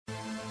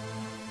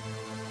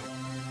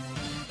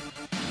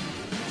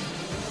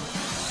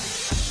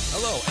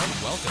Hello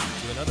and welcome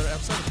to another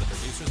episode of the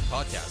Producers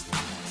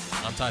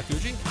Podcast. I'm Ty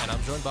Fuji, and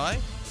I'm joined by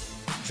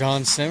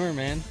John Simmer,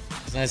 man.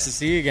 It's nice to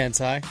see you again,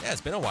 Ty. Yeah, it's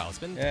been a while. It's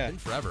been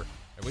forever.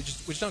 We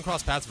just don't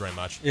cross paths very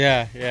much.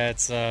 Yeah.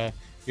 It's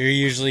you're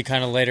usually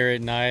kind of later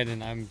at night,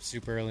 and I'm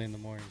super early in the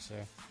morning. So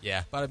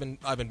yeah, but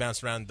I've been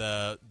bouncing around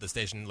the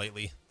station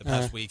lately the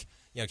past week.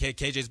 You know,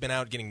 KJ's been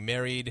out getting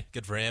married.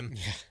 Good for him.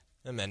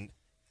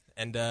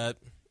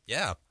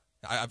 Yeah.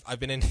 I've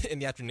been in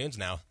the afternoons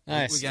now.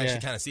 Nice. We can actually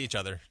kind of see each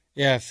other.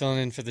 Yeah, filling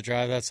in for the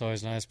drive, that's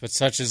always nice. But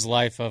such is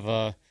life of,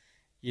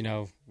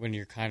 when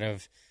you're kind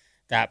of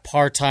that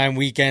part-time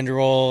weekend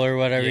role or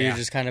whatever, You're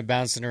just kind of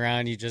bouncing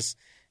around. You just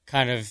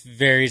kind of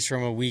varies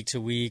from a week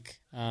to week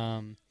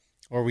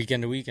or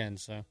weekend to weekend.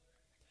 So,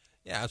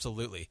 yeah,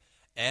 absolutely.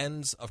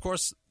 And, of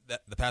course,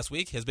 the past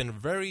week has been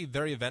very,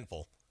 very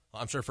eventful,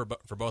 I'm sure, for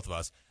both of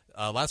us.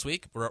 Last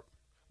week,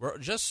 we're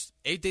just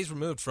 8 days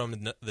removed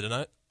from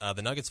the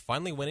Nuggets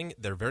finally winning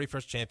their very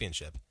first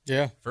championship.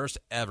 Yeah. First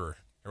ever.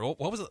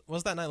 What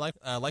was that night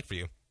like for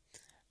you?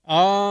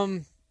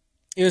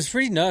 It was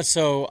pretty nuts.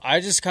 So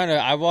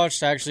I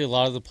watched actually a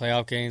lot of the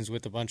playoff games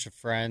with a bunch of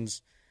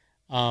friends.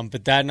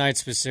 But that night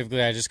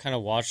specifically, I just kind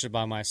of watched it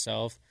by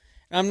myself.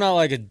 And I'm not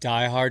like a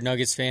diehard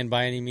Nuggets fan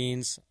by any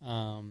means.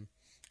 Kind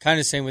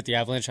of same with the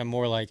Avalanche. I'm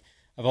more like,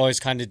 I've always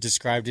kind of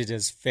described it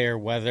as fair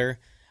weather.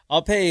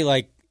 I'll pay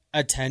like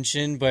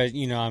attention, but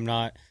I'm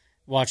not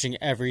watching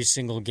every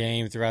single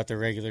game throughout the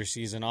regular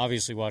season.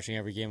 Obviously watching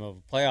every game of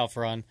a playoff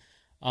run.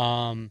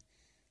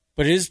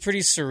 But it is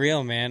pretty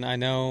surreal, man. I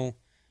know,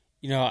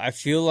 I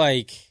feel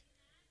like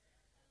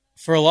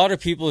for a lot of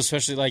people,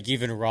 especially like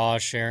even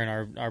Ross,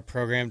 Sharon, our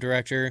program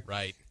director,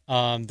 right?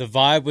 The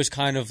vibe was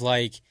kind of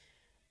like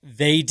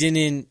they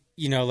didn't,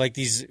 like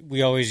these,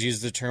 we always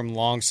use the term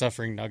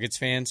long-suffering Nuggets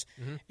fans.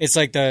 Mm-hmm. It's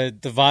like the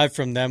vibe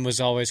from them was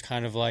always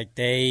kind of like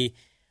they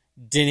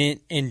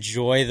didn't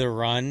enjoy the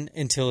run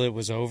until it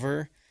was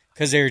over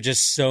because they were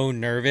just so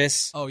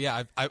nervous. Oh,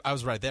 yeah, I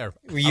was right there.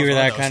 You were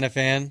that kind of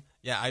fan?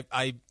 Yeah,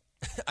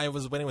 I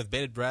was waiting with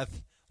bated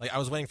breath. Like I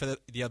was waiting for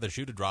the other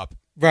shoe to drop.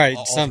 Right,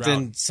 all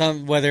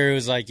whether it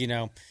was like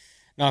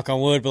knock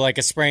on wood, but like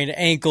a sprained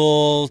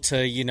ankle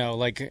to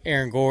like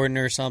Aaron Gordon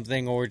or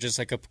something, or just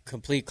like a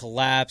complete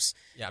collapse.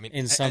 Yeah, I mean,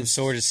 in some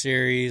sort of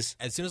series.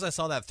 As soon as I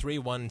saw that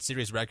 3-1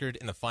 series record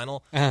in the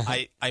final,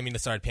 I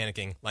started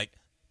panicking. Like,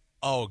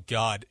 oh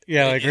god,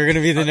 yeah, like we're gonna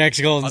be the next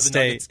Golden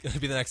State. Gonna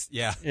be the next,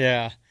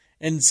 yeah.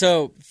 And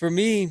so for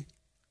me,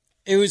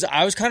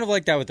 I was kind of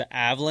like that with the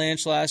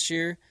Avalanche last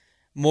year.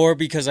 More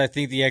because I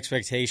think the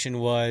expectation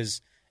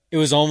was it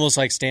was almost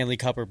like Stanley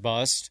Cup or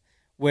bust,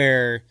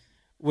 where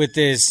with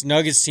this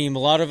Nuggets team, a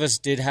lot of us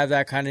did have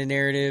that kind of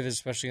narrative,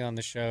 especially on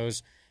the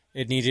shows.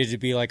 It needed to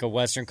be like a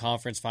Western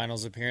Conference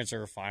Finals appearance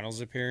or a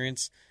Finals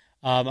appearance.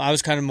 I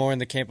was kind of more in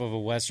the camp of a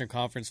Western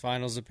Conference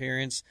Finals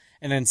appearance,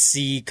 and then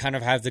kind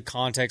of have the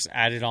context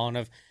added on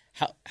of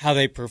how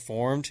they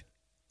performed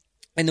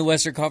in the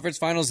Western Conference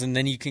Finals, and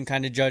then you can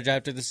kind of judge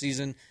after the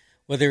season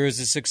whether it was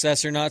a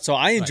success or not. So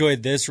I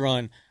enjoyed this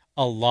run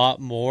a lot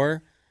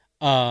more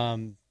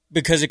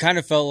because it kind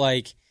of felt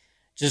like,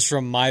 just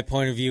from my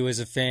point of view as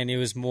a fan, it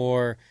was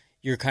more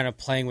you're kind of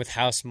playing with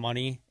house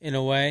money in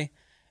a way.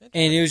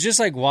 And it was just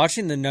like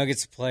watching the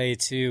Nuggets play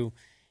too.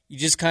 You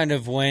just kind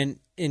of went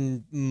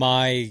in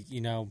my,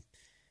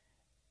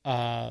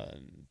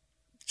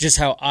 just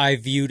how I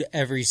viewed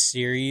every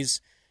series.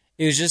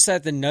 It was just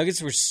that the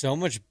Nuggets were so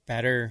much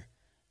better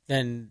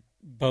than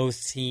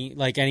both team,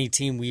 like any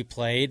team we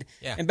played.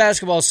 Yeah. And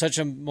basketball is such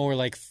a more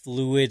like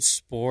fluid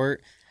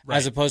sport, right,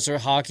 as opposed to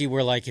hockey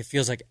where like it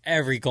feels like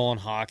every goal in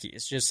hockey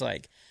is just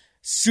like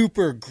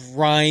super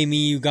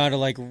grimy. You got to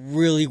like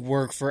really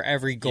work for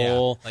every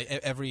goal. Yeah.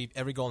 Like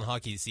every goal in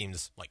hockey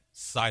seems like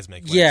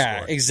seismic.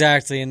 Yeah,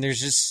 exactly. And there's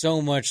just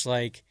so much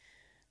like,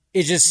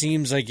 it just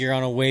seems like you're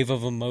on a wave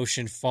of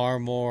emotion far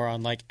more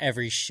on like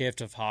every shift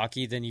of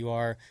hockey than you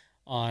are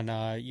on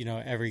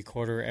every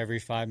quarter, every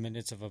 5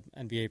 minutes of an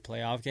NBA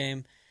playoff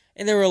game.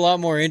 And there were a lot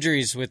more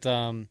injuries with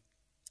the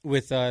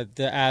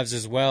Avs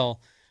as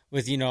well,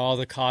 with all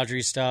the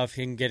Kadri stuff,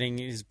 him getting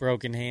his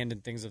broken hand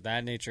and things of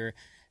that nature,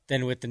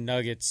 than with the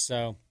Nuggets.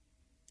 So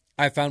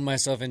I found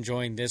myself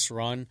enjoying this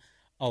run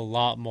a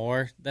lot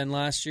more than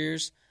last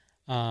year's.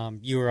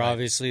 You were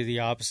obviously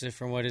the opposite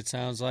from what it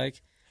sounds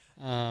like.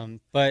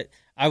 But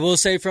I will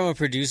say, from a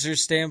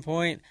producer's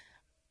standpoint,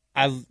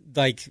 I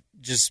like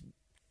just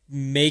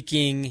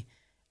making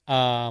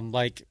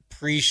like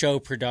pre-show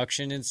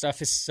production and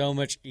stuff is so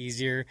much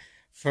easier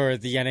for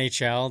the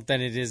NHL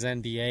than it is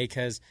NBA,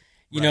 because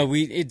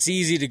it's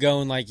easy to go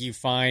and like you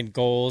find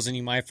goals and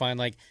you might find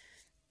like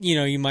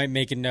you might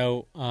make a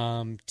note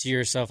to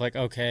yourself like,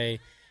 okay,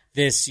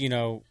 this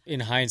in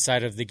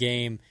hindsight of the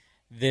game,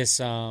 this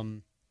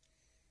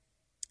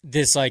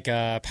like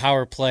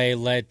power play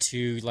led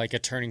to like a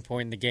turning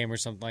point in the game or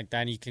something like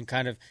that, and you can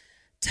kind of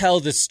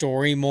tell the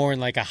story more in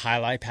like a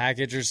highlight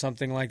package or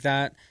something like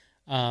that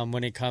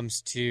when it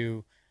comes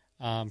to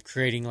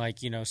creating like,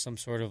 some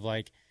sort of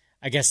like,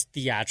 I guess,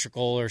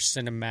 theatrical or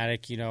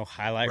cinematic,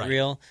 highlight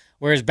reel.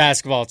 Whereas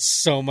basketball, it's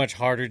so much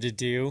harder to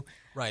do.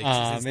 Right,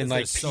 and like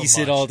there's so piece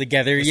it much. all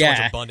together. There's Yeah,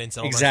 so much abundance. It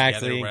all runs exactly,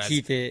 together, and whereas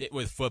keep it.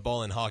 with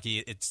football and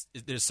hockey.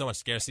 There's so much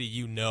scarcity.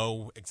 You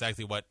know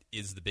exactly what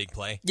is the big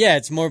play. Yeah,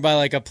 it's more by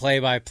like a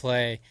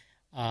play-by-play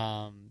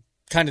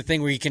kind of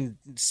thing where you can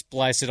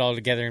splice it all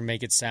together and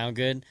make it sound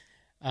good.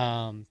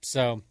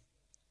 So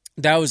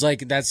that's like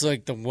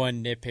the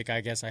one nitpick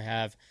I guess I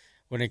have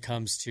when it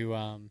comes to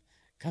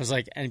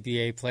like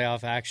NBA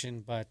playoff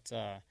action. But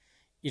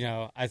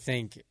I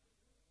think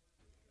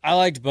I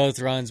liked both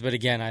runs, but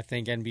again, I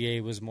think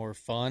NBA was more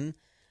fun,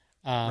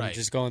 Right.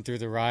 just going through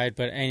the ride.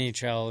 But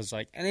NHL is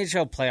like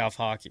NHL playoff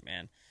hockey,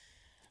 man.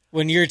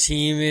 When your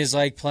team is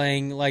like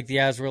playing like the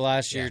Avs were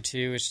last year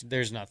too,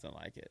 there's nothing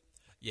like it.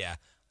 Yeah,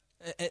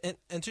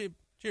 and to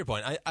your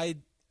point, I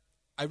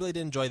really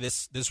did enjoy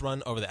this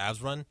run over the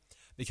Avs run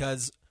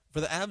because for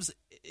the Avs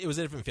it was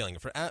a different feeling.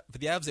 For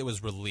the Avs it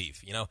was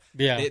relief. You know,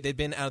 they'd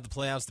been out of the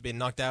playoffs, they'd been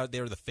knocked out. They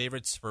were the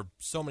favorites for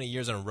so many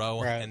years in a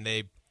row, Right.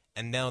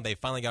 and now they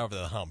finally got over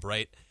the hump,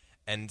 right?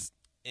 And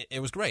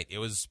it was great. It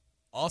was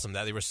awesome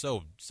that they were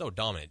so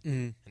dominant.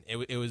 Mhm.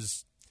 And it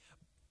was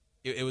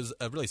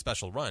a really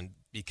special run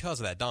because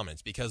of that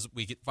dominance. Because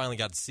we finally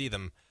got to see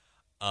them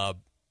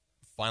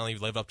finally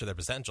live up to their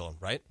potential,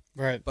 right?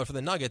 Right. But for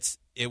the Nuggets,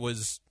 it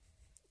was,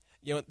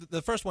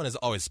 the first one is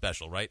always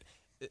special, right?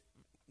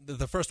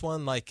 The first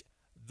one, like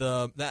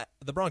the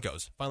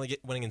Broncos finally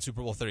winning in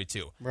Super Bowl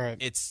 32. Right.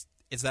 It's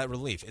that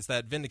relief. It's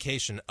that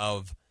vindication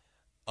of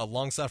a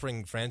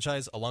long-suffering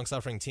franchise, a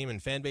long-suffering team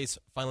and fan base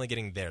finally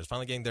getting theirs,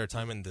 finally getting their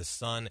time in the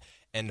sun,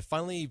 and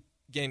finally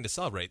getting to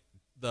celebrate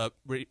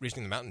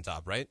reaching the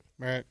mountaintop, right?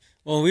 Right.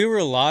 Well, we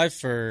were live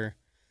for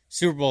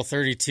Super Bowl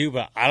 32,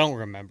 but I don't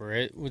remember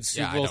it.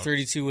 Super Bowl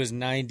 32 was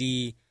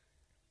 97,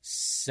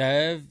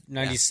 I think.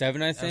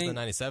 That was the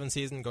 97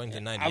 season going to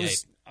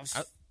 98. I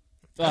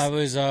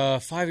was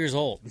 5 years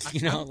old. I was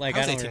don't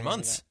 18 remember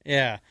months. that.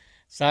 Yeah.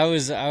 So I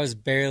was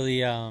barely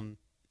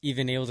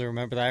even able to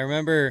remember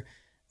that.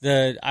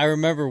 I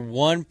remember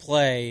one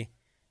play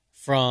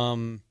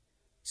from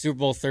Super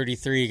Bowl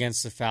 33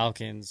 against the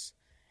Falcons,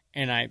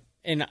 and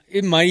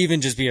it might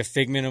even just be a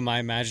figment of my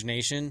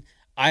imagination.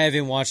 I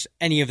haven't watched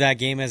any of that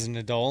game as an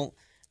adult,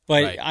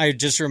 but Right. I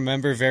just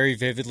remember very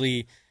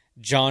vividly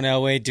John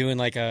Elway doing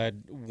like a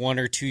 1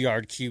 or 2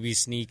 yard QB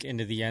sneak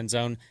into the end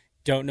zone.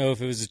 Don't know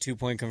if it was a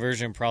 2-point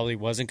conversion. Probably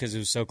wasn't because it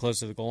was so close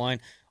to the goal line,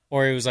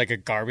 or it was like a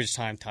garbage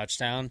time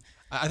touchdown.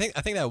 I think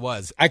that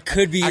was. I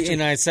could be, Actually,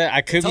 and I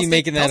could be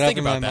making that up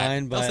in my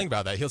mind. But Let's think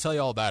about that. He'll tell you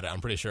all about it.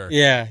 I'm pretty sure.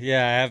 yeah, I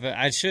have.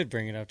 I should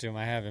bring it up to him.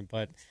 I haven't,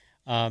 but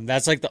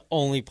that's like the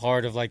only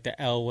part of like the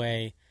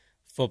Elway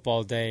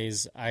football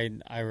days I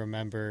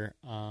remember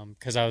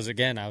because I was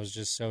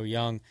just so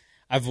young.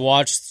 I've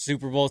watched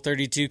Super Bowl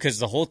 32 because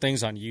the whole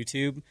thing's on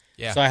YouTube.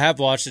 Yeah. So I have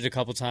watched it a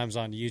couple times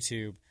on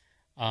YouTube.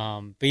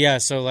 But yeah,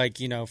 so like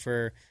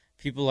for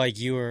people like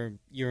you or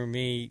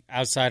me,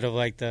 outside of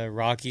like the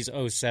Rockies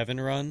 07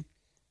 run,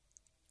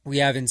 we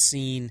haven't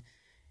seen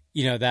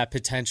that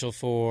potential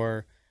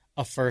for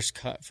a first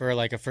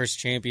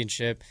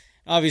championship.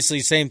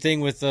 Obviously, same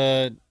thing with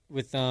the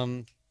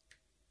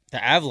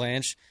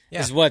Avalanche.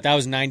 Yeah. That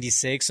was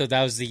 96, so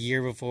that was the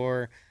year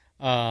before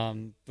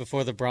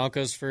the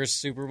Broncos' first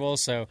Super Bowl.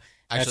 So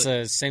that's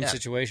Actually, the same yeah.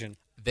 situation.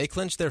 They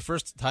clinched their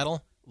first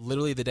title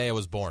literally the day I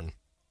was born.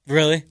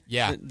 Really?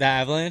 Yeah. The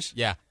Avalanche?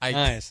 Yeah,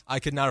 Nice. I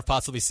could not have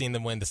possibly seen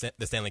them win the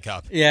Stanley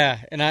Cup. Yeah,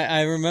 and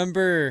I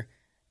remember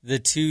the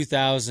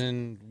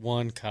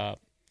 2001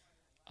 Cup.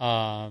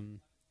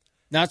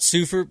 Not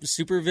super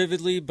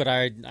vividly, but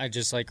I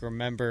just like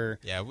remember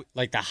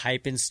like the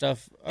hype and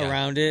stuff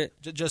around it.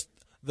 Just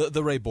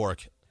the Ray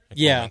Bourque.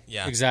 Yeah,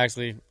 Yeah,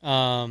 exactly.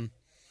 And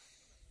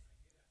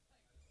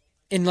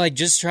like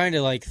just trying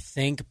to like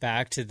think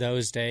back to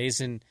those days,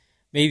 and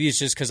maybe it's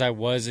just because I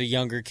was a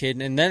younger kid,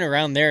 and then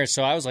around there,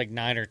 so I was like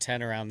 9 or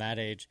 10 around that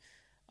age,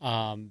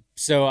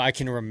 so I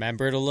can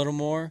remember it a little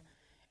more.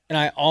 And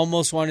I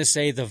almost want to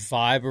say the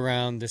vibe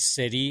around the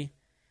city,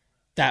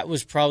 that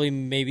was probably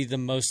maybe the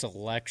most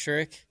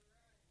electric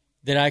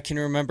that I can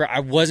remember. I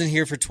wasn't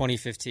here for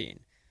 2015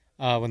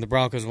 when the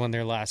Broncos won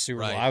their last Super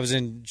Bowl. Right. I was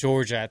in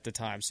Georgia at the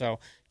time, so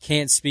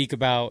can't speak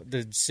about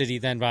the city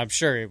then, but I'm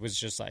sure it was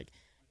just like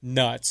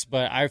nuts.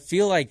 But I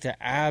feel like the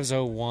Avs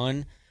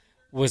 01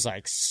 was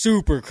like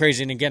super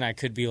crazy. And again, I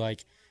could be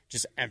like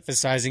just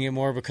emphasizing it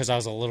more because I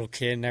was a little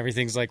kid and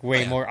everything's like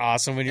way more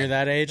awesome when you're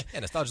that age.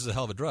 Yeah, nostalgia's a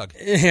hell of a drug.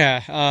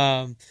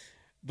 Yeah.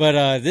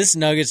 But this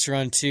Nuggets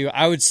run too,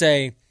 I would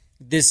say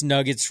this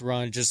Nuggets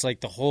run, just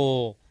like the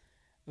whole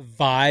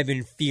vibe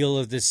and feel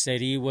of the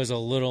city was a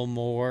little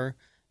more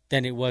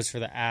than it was for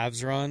the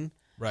Avs run.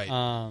 Right.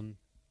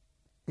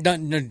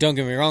 Don't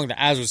get me wrong, the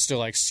Avs was still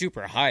like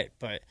super hype,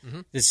 but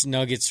this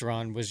Nuggets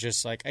run was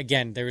just like,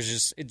 again,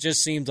 it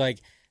just seemed like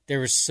there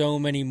were so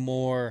many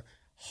more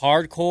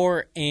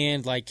hardcore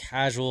and like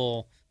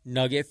casual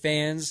Nugget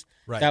fans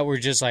that were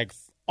just like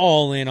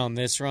all in on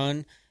this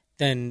run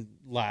than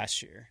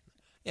last year.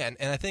 Yeah,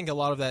 and I think a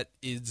lot of that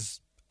is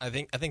I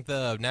think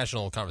the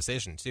national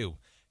conversation too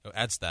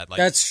adds to that. Like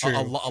That's true.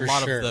 A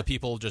lot of the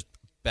people just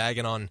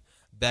bagging on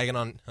bagging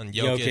on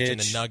Jokic and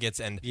the Jokic. Nuggets,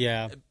 and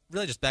Yeah.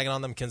 really just bagging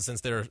on them since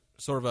they're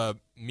sort of a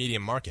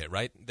medium market,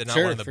 right? They're not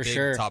Sure, one of the for big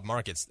sure. top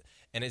markets,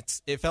 and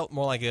it felt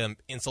more like an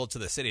insult to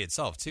the city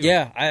itself too.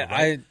 Yeah,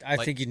 right? I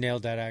Like- think you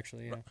nailed that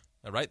actually.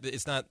 Yeah. Right?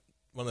 It's not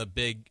one of the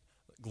big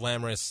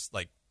glamorous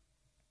like.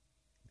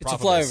 It's a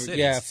profitable flyover, cities.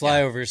 yeah,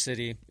 flyover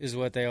city is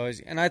what they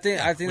always. And I think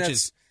which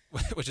that's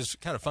which is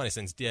kind of funny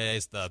since DIA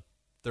is the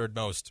third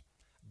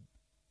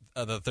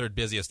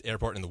busiest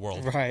airport in the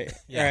world. right,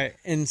 Yeah. right,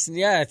 and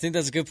yeah, I think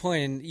that's a good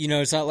point. And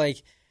it's not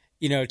like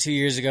 2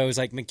 years ago it was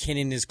like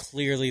McKinnon is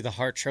clearly the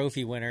Hart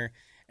Trophy winner,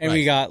 and we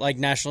Right. got like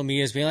national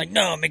media's being like,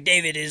 no,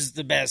 McDavid is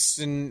the best,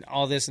 and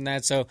all this and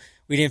that. So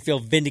we didn't feel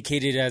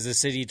vindicated as a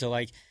city to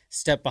like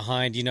step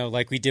behind,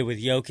 like we did with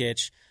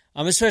Jokic,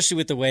 especially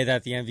with the way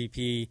that the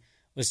MVP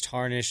was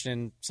tarnished.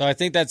 And so I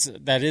think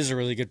that is a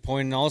really good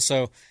point. And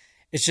also,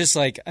 it's just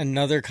like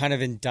another kind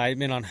of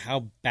indictment on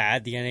how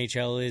bad the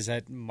NHL is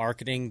at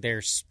marketing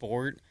their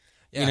sport,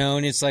 Yeah.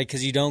 and it's like,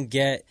 because you don't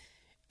get,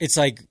 it's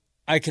like,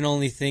 I can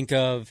only think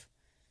of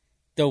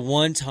the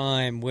one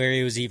time where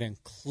it was even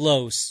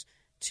close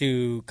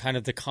to kind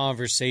of the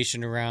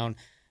conversation around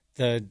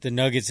the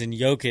Nuggets and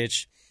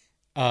Jokic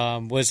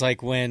was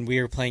like when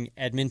we were playing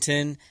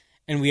Edmonton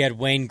and we had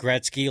Wayne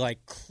Gretzky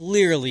like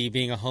clearly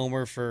being a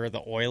homer for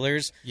the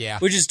Oilers, Yeah.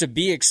 which is to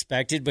be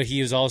expected, but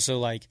he was also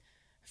like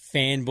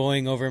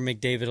fanboying over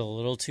McDavid a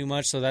little too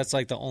much. So that's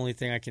like the only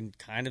thing I can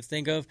kind of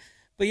think of.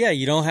 But yeah,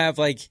 you don't have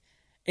like,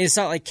 it's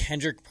not like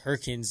Kendrick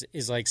Perkins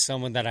is like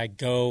someone that I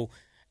go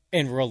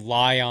and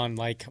rely on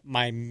like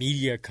my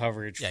media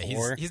coverage Yeah,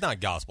 for. he's not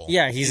gospel.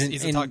 Yeah, he's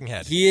a and talking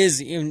head. He is.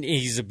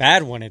 He's a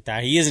bad one at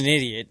that. He is an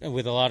idiot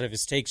with a lot of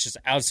his takes just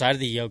outside of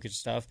the Jokic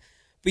stuff.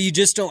 But you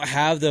just don't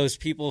have those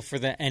people for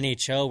the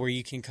NHL where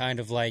you can kind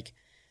of like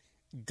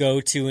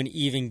go to and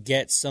even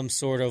get some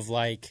sort of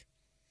like,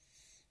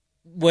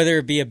 whether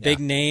it be a big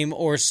name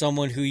or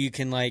someone who you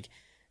can like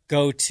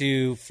go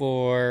to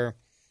for,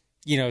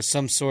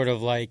 some sort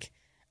of like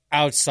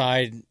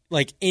outside,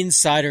 like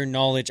insider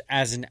knowledge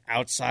as an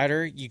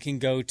outsider. You can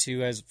go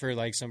to as for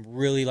like some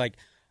really like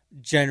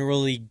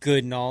generally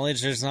good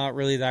knowledge. There's not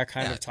really that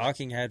kind of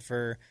talking head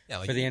for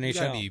like, the NHL. You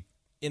gotta be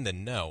in the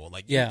know.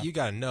 Like, you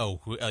gotta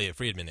know who Elliot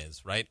Friedman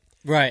is, right?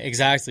 Right,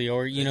 exactly.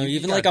 Or,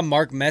 even like a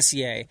Mark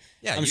Messier.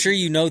 Yeah, I'm sure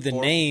you know the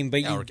name,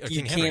 but or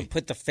you King Henry. can't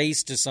put the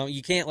face to some.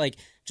 You can't like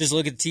just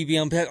look at the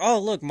TBL and be like, oh,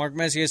 look, Mark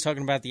Messier is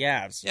talking about the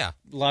Avs. Yeah.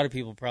 A lot of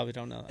people probably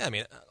don't know that. Yeah, I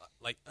mean,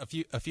 like a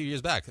few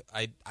years back,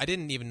 I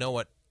didn't even know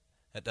what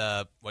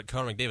Connor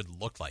McDavid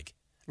looked like.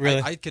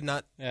 Really? I could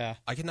not. Yeah.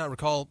 I could not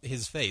recall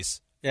his face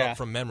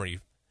from memory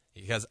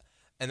because,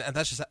 and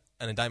that's just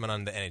an indictment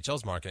on the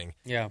NHL's marketing.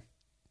 Yeah.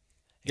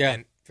 Yeah,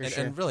 and, for and,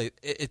 sure. and really,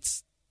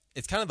 it's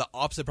kind of the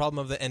opposite problem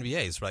of the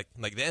NBA's, right?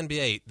 Like the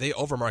NBA, they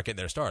overmarket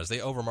their stars, they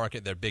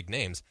overmarket their big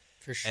names,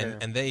 For sure.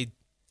 and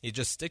you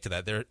just stick to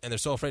that. They're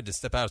so afraid to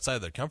step outside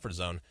of their comfort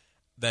zone,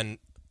 then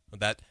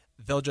that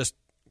they'll just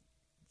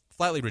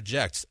flatly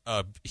reject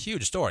a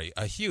huge story,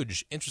 a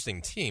huge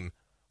interesting team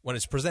when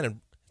it's presented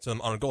to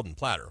them on a golden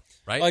platter,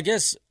 right? Well,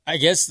 I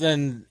guess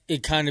then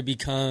it kind of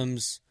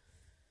becomes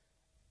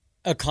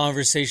a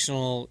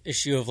conversational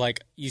issue of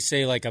like you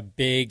say like a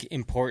big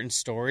important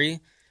story,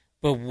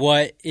 but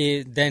what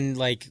is then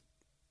like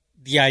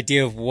the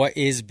idea of what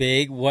is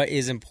big, what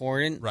is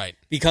important, Right.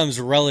 becomes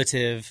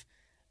relative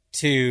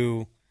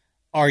to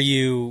are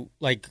you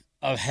like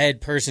a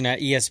head person at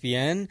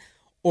ESPN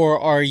or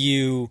are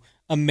you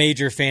a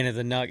major fan of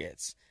the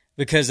Nuggets?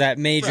 Because that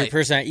major Right.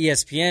 person at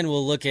ESPN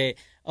will look at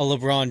a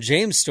LeBron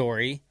James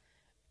story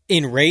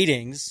in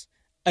ratings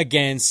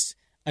against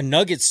a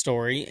Nuggets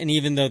story, and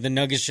even though the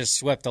Nuggets just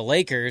swept the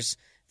Lakers,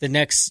 the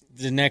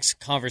next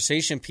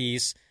conversation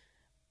piece,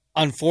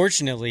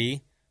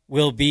 unfortunately,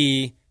 will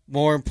be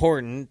more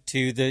important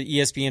to the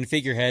ESPN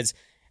figureheads.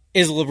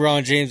 Is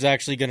LeBron James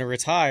actually going to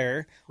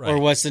retire, or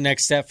Right. what's the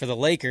next step for the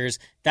Lakers?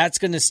 That's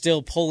going to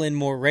still pull in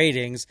more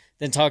ratings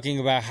than talking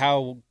about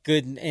how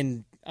good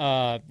and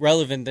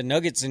relevant the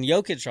Nuggets and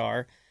Jokic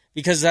are,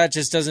 because that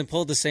just doesn't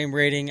pull the same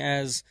rating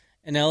as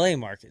an LA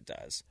market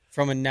does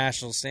from a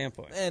national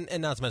standpoint. And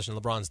not to mention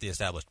LeBron's the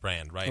established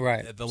brand, right?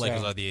 Right. The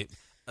Lakers So- are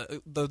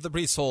the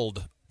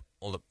pre-sold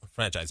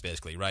franchise,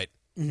 basically, right?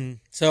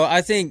 So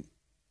I think,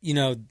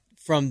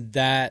 from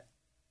that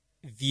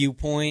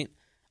viewpoint,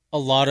 a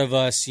lot of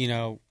us,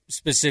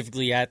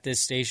 specifically at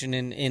this station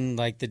in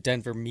like the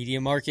Denver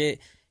media market,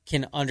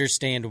 can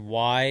understand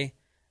why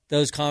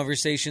those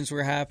conversations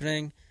were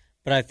happening.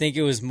 But I think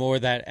it was more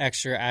that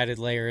extra added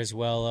layer as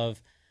well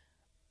of,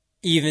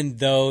 even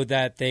though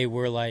that they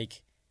were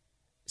like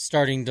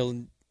starting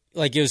to,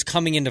 like it was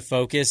coming into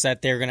focus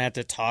that they're going to have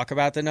to talk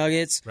about the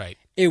Nuggets. Right.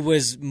 It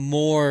was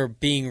more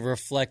being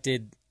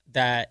reflected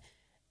that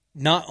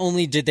not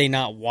only did they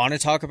not want to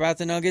talk about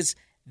the Nuggets,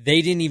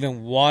 they didn't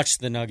even watch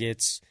the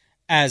Nuggets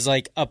as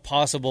like a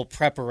possible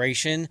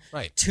preparation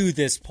Right. to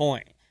this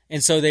point.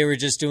 And so they were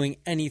just doing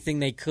anything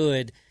they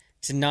could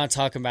to not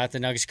talk about the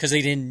Nuggets because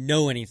they didn't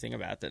know anything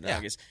about the Yeah.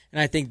 Nuggets.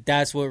 And I think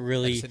that's what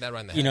really, hit that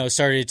right in the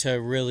started to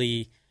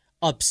really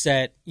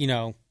upset,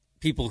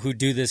 people who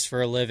do this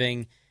for a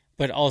living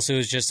but also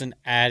is just an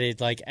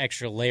added like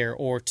extra layer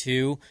or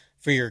two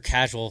for your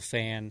casual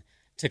fan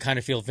to kind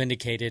of feel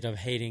vindicated of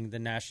hating the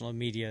national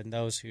media and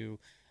those who,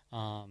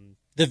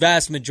 the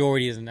vast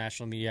majority of the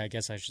national media, I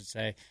guess I should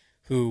say,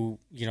 who,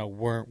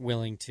 weren't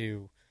willing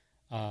to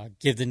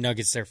give the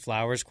Nuggets their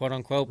flowers, quote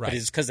unquote, Right. but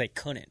it's because they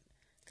couldn't,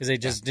 because they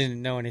just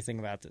didn't know anything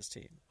about this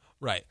team.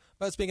 Right.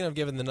 But speaking of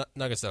giving the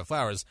Nuggets their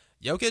flowers,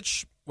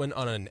 Jokic went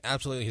on an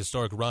absolutely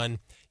historic run.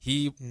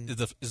 He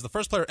is the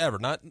first player ever,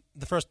 not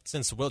the first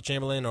since Wilt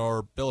Chamberlain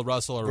or Bill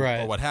Russell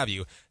or what have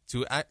you,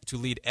 to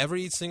lead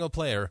every single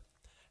player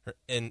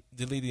and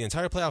to lead the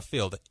entire playoff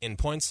field in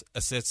points,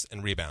 assists,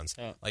 and rebounds.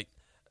 Oh. Like,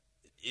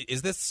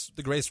 is this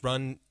the greatest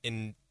run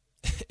in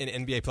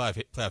NBA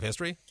playoff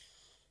history?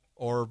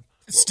 Or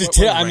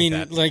I mean,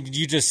 that? like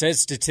you just said,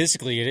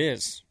 statistically it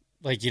is.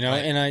 Like, Right.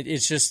 and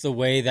it's just the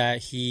way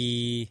that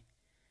he,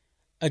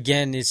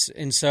 again,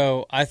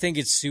 so I think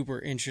it's super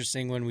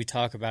interesting when we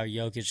talk about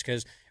Jokic,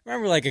 because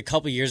remember like a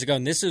couple years ago,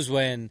 and this is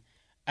when,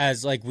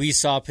 as like we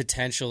saw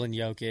potential in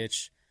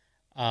Jokic,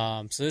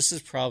 so this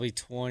is probably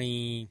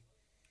 2018.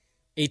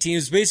 It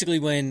was basically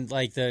when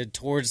like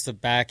towards the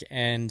back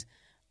end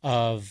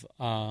of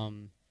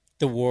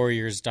the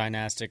Warriors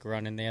dynastic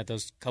run, and they had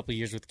those couple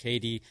years with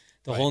KD.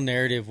 The whole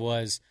narrative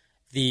was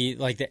the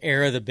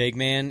era of the big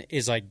man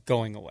is like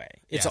going away.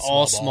 It's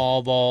all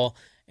small ball,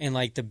 and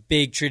like the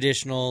big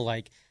traditional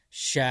like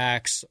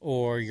Shaqs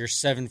or your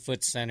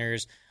 7-foot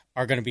centers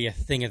are going to be a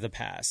thing of the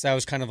past. That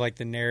was kind of like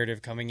the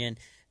narrative coming in.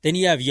 Then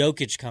you have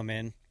Jokic come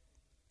in,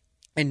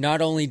 and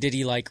not only did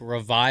he like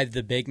revive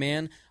the big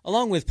man,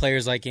 along with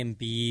players like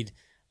Embiid.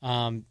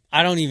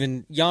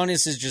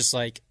 Giannis is just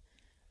like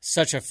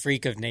such a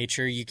freak of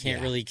nature. You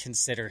can't really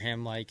consider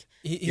him like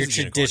your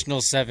traditional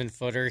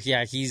 7-footer.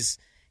 Yeah, he's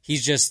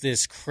just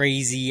this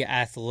crazy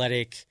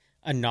athletic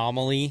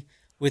anomaly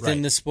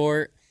within the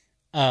sport.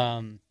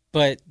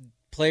 But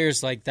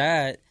players like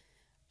that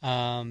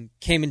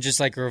came and just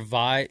like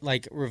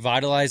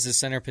revitalized the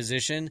center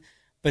position,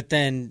 but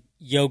then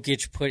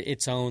Jokic put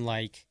its own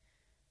like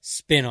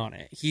spin on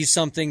it. He's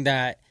something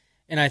that,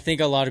 and I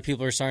think a lot of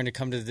people are starting to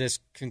come to this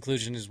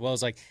conclusion as well,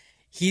 is like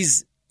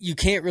you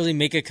can't really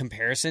make a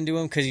comparison to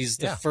him because he's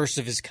the first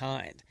of his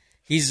kind.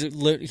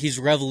 He's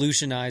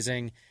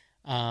revolutionizing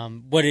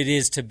what it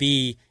is to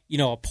be,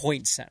 a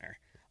point center.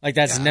 Like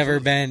that's never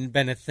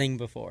been a thing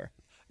before.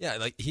 Yeah,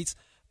 like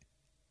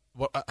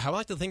how I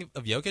like to think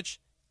of Jokic,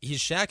 he's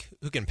Shaq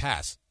who can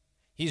pass.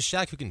 He's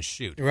Shaq who can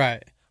shoot.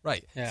 Right.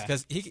 Yeah.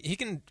 Because he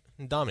can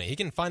dominate. He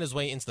can find his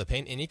way into the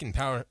paint and he can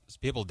power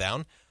people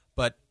down.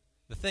 But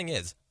the thing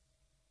is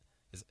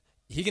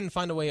he can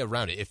find a way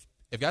around it.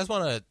 If guys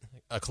want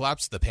to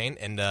collapse the paint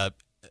and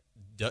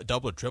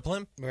double or triple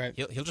him, right,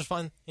 he'll just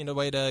find a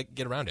way to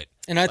get around it.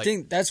 And I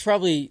think that's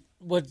probably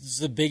what's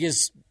the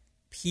biggest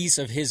piece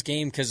of his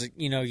game, because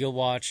you'll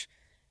watch.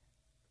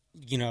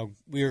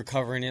 We were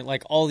covering it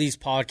like all these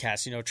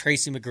podcasts.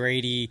 Tracy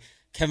McGrady,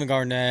 Kevin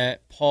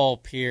Garnett, Paul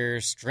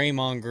Pierce,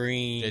 Draymond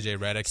Green, JJ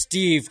Redick,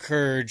 Steve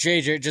Kerr,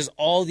 JJ, just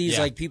all these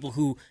like people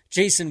who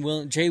Jay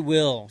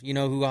Will,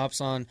 who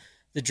hops on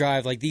the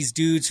drive, like these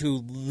dudes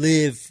who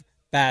live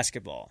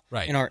basketball,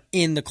 right, and are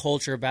in the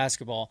culture of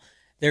basketball.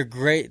 They're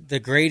great. The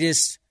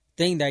greatest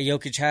thing that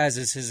Jokic has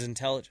is his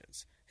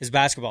intelligence, his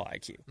basketball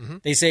IQ. Mm-hmm.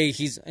 They say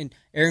and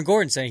Aaron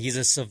Gordon saying he's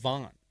a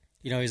savant.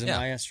 He's a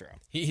maestro.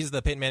 He's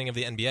the Peyton Manning of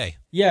the NBA.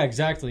 Yeah,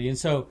 exactly. And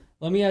so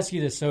let me ask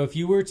you this: so if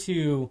you were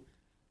to,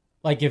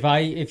 like,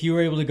 if you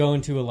were able to go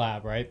into a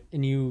lab, right,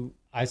 and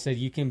I said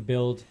you can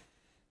build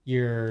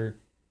your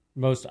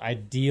most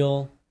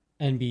ideal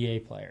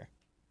NBA player.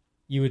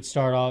 You would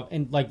start off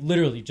and like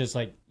literally just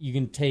like you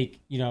can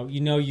take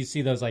you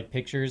see those like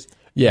pictures.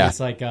 Yeah, it's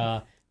like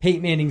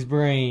Peyton Manning's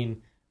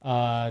brain,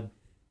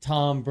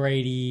 Tom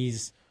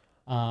Brady's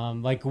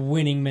like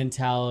winning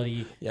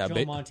mentality. Yeah,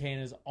 Joe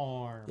Montana's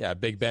arm. Yeah,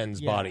 Big Ben's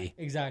body.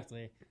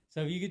 Exactly.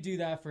 So if you could do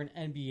that for an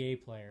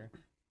NBA player,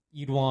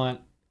 you'd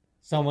want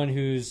someone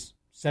who's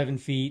 7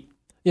 feet.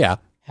 Yeah,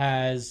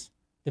 has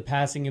the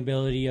passing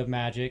ability of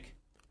Magic.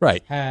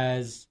 Right.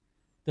 Has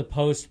the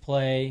post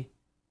play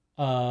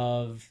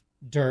of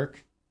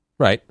Dirk,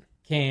 right,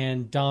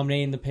 can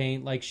dominate in the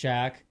paint like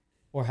Shaq,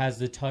 or has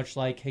the touch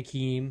like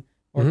Hakeem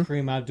or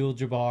Kareem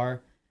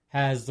Abdul-Jabbar,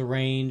 has the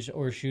range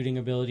or shooting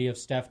ability of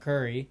Steph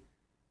Curry,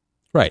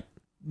 right,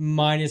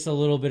 minus a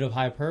little bit of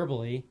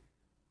hyperbole,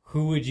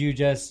 who would you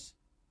just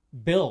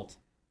build?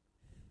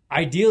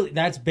 Ideally,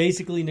 that's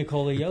basically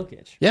Nikola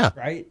Jokic. Yeah.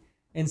 Right?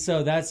 And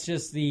so that's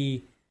just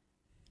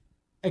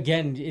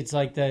again, it's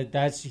like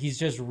he's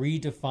just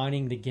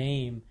redefining the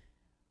game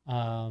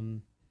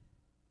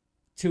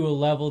to a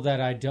level that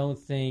I don't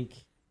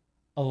think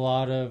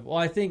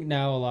I think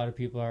now a lot of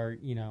people are,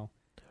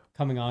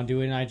 coming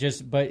onto it.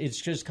 And but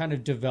it's just kind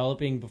of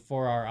developing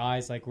before our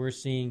eyes. Like we're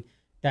seeing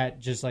that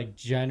just like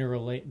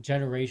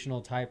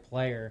generational type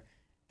player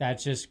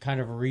that's just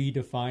kind of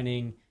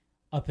redefining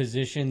a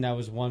position that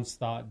was once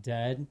thought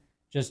dead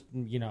just,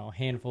 a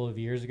handful of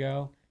years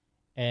ago.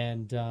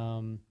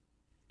 And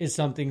is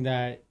something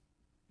that,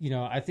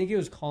 I think it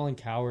was Colin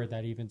Cowherd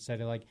that even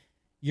said it, like,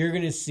 you're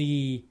going to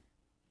see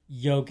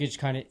Jokic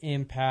kind of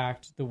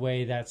impact the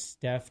way that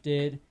Steph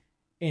did,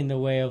 in the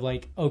way of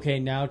like, okay,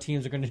 now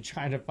teams are going to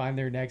try to find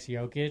their next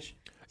Jokic. So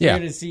Yeah. You're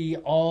going to see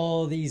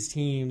all these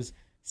teams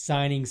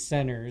signing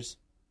centers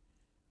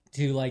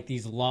to like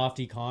these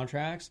lofty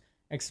contracts,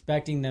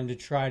 expecting them to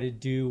try to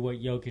do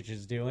what Jokic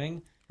is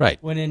doing. Right.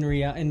 When in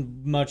reality,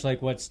 and much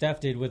like what Steph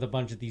did with a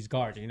bunch of these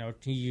guards,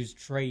 he used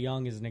Trae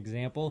Young as an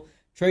example.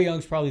 Trae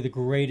Young's probably the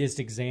greatest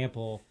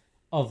example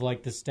of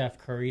like the Steph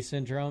Curry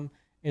syndrome.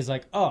 Is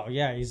like, oh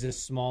yeah, he's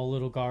this small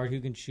little guard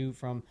who can shoot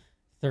from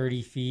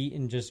 30 feet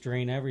and just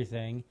drain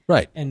everything.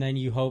 Right. And then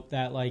you hope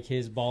that like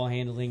his ball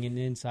handling and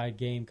inside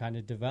game kind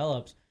of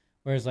develops.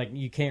 Whereas like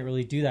you can't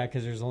really do that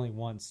because there's only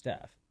one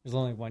Steph. There's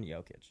only one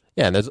Jokic.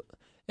 Yeah, and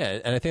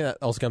I think that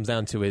also comes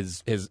down to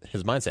his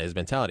mindset, his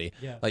mentality.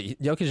 Yeah. Like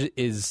Jokic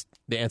is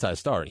the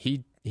anti-star.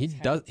 He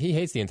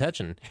hates the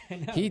attention.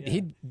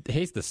 He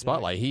hates the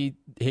spotlight. He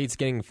hates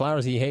getting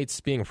flowers. He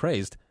hates being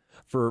praised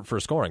for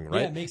scoring.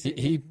 Right. Yeah, it makes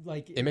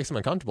it makes him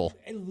uncomfortable.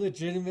 It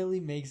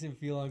legitimately makes him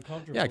feel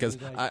uncomfortable. Yeah, because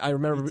Like, I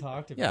remember. we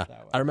talked about Yeah,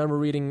 that way. I remember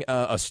reading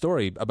a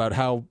story about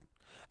how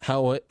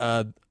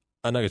a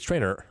Nuggets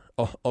trainer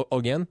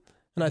Ogen,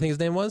 and I think his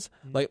name was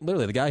like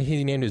literally the guy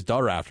he named his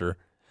daughter after,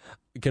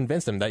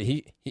 convinced him that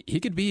he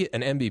could be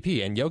an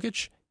MVP, and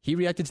Jokic, he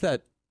reacted to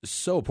that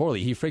so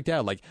poorly. He freaked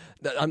out. Like,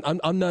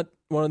 I'm not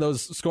one of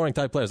those scoring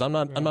type players. I'm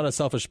not a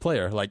selfish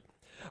player. Like,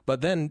 but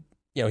then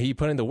he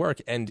put in the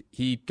work and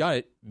he got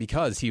it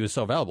because he was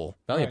so valuable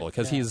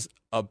because he's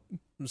a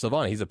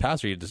savant. He's a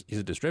passer. He's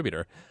a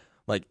distributor.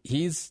 Like,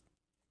 he's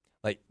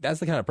like, that's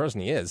the kind of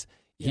person he is.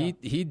 Yeah.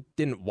 He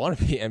didn't want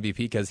to be MVP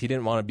because he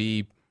didn't want to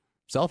be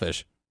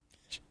selfish.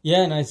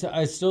 Yeah, and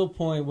I still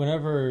point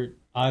whenever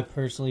I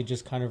personally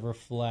just kind of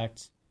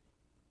reflect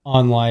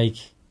on like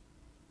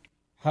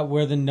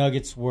where the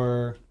Nuggets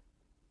were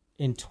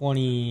in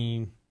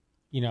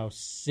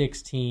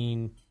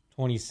 2016,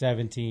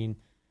 2017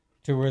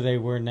 to where they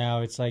were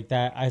now. It's like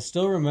that. I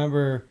still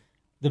remember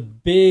the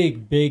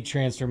big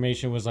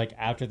transformation was like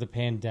after the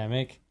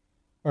pandemic,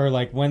 or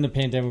like when the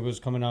pandemic was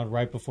coming out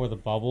right before the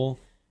bubble,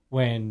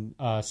 when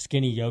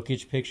skinny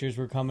Jokic pictures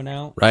were coming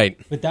out. Right.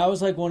 But that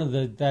was like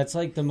that's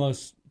like the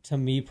most, to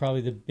me, probably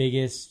the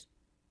biggest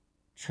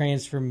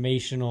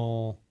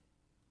transformational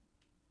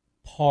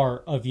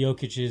part of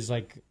Jokic's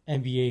like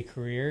NBA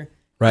career.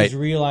 Right. Is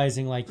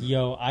realizing like,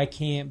 yo, I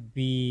can't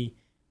be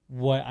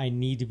what I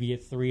need to be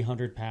at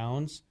 300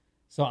 pounds.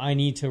 So I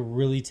need to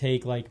really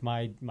take like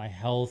my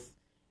health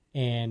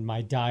and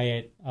my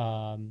diet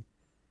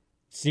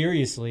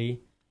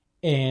seriously.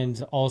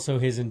 And also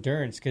his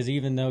endurance, because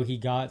even though he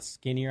got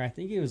skinnier, I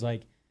think it was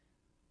like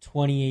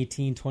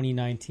 2018,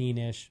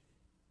 2019-ish.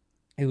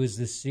 It was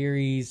the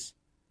series.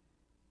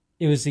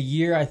 It was the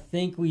year I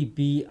think we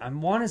beat. I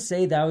want to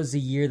say that was the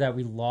year that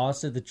we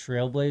lost to the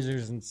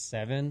Trailblazers in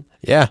 7.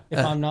 Yeah. If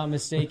I'm not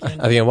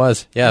mistaken. I think it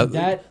was. Yeah.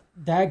 And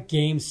that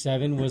game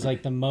 7 was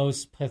like the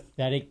most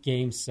pathetic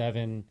game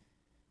 7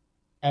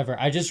 ever.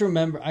 I just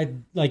remember,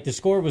 the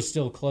score was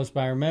still close,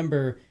 but I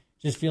remember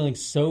just feeling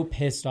so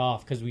pissed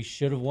off because we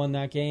should have won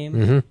that game.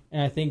 Mm-hmm.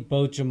 And I think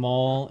both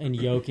Jamal and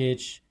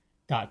Jokic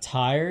got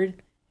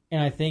tired.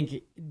 And I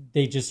think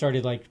they just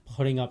started like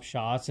putting up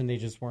shots and they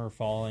just weren't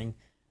falling.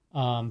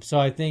 So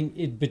I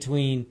think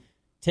between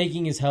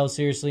taking his health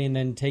seriously and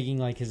then taking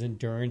like his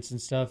endurance and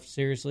stuff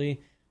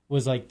seriously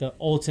was like the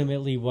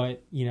ultimately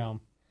what,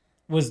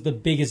 was the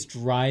biggest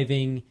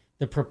driving,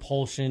 the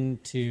propulsion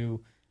to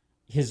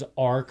his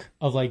arc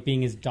of like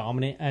being as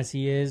dominant as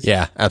he is.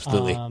 Yeah,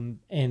 absolutely.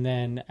 And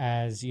then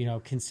as,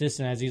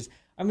 consistent as he is.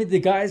 I mean, the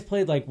guys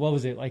played like, what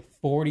was it? Like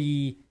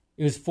 40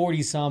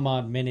 some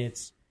odd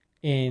minutes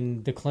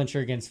in the clincher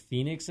against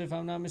Phoenix, if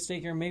I'm not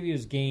mistaken, or maybe it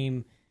was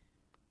game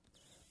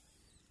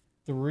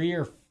 3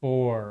 or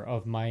 4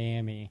 of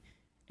Miami.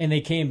 And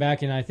they came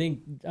back, and I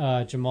think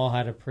Jamal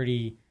had a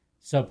pretty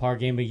subpar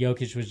game, but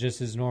Jokic was just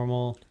his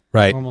normal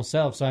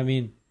self. So, I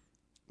mean,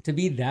 to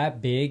be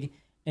that big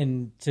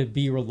and to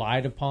be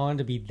relied upon,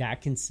 to be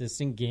that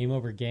consistent game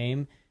over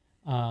game,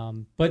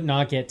 but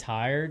not get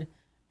tired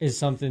is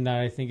something that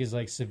I think is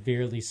like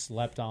severely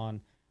slept on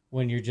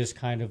when you're just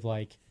kind of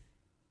like,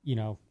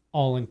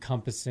 all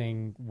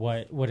encompassing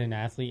what an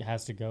athlete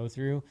has to go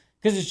through.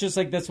 Because it's just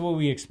like, that's what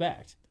we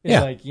expect.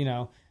 It's like,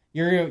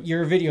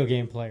 you're a video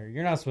game player.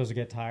 You're not supposed to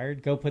get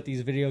tired. Go put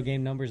these video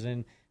game numbers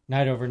in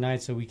night over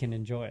night so we can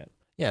enjoy it.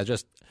 Yeah,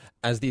 just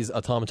as these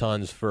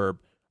automatons for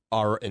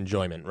our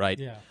enjoyment, right?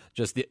 Yeah.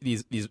 Just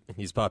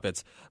these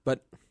puppets.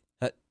 But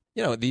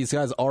these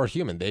guys are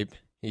human. They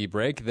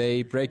break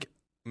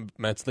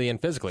mentally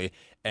and physically,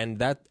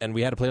 and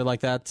we had a player like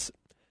that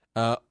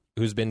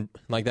who's been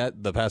like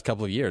that the past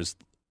couple of years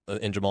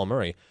in Jamal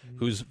Murray,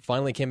 who's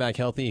finally came back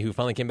healthy, who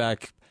finally came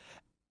back,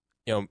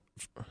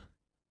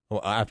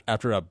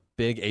 after a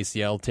big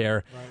ACL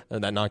tear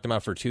that knocked him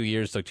out for 2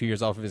 years, took 2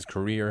 years off of his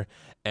career,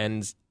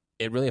 and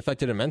it really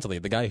affected him mentally.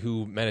 The guy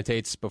who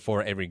meditates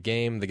before every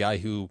game, the guy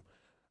who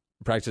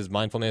practices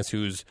mindfulness,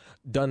 who's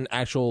done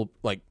actual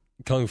like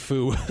kung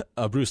fu,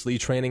 Bruce Lee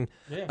training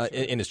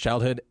in his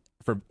childhood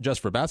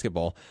for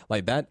basketball,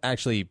 like that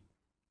actually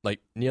like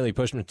nearly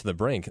pushed him to the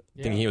brink,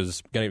 thinking he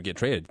was going to get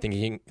traded,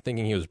 thinking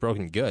he was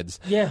broken goods.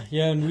 Yeah,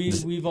 and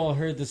we've all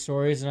heard the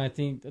stories, and I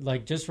think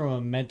like just from a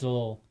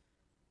mental,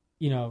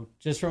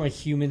 just from a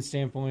human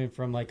standpoint,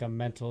 from like a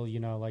mental,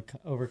 like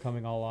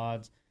overcoming all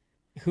odds,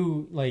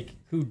 who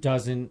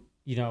doesn't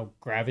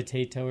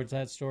gravitate towards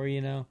that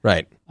story,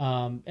 Right.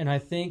 And I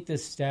think the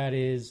stat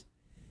is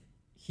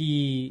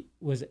he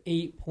was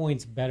 8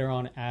 points better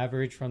on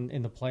average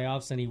in the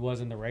playoffs than he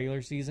was in the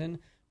regular season,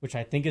 which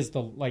I think is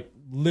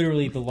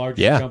literally the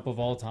largest jump of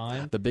all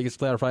time. The biggest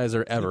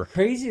clarifier ever. The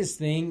craziest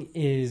thing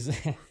is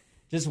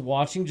just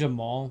watching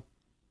Jamal.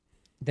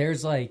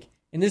 There's and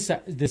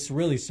this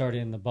really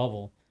started in the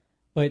bubble,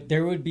 but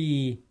there would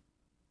be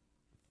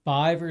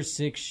 5 or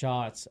 6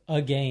 shots a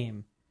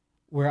game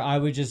where I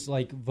would just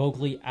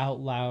vocally out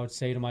loud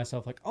say to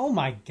myself "Oh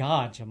my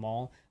God,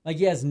 Jamal!"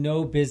 He has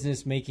no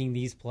business making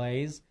these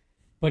plays,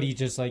 but he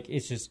just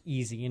it's just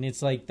easy, and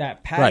it's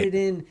that padded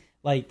in,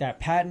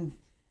 that patent.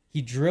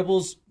 He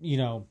dribbles,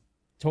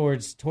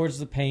 towards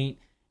the paint,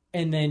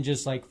 and then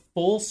just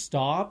full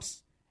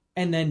stops,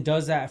 and then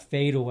does that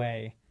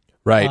fadeaway,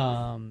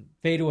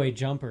 fadeaway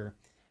jumper,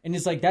 and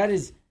it's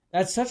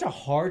that's such a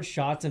hard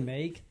shot to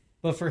make,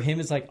 but for him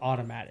it's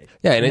automatic.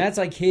 Yeah, and that's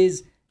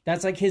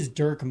his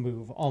Dirk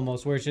move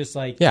almost, where it's just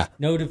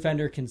no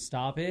defender can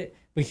stop it,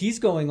 but he's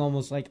going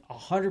almost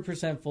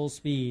 100% full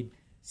speed,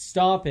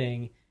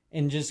 stopping,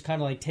 and just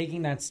kind of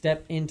taking that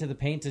step into the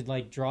paint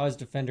to draw his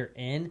defender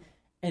in.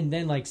 And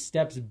then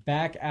steps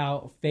back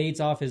out,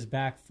 fades off his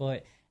back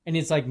foot, and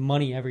it's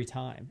money every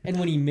time. And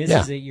when he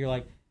misses it,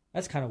 you're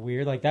that's kind of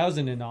weird. That was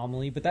an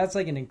anomaly, but that's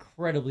an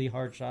incredibly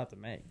hard shot to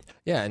make.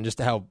 Yeah, and just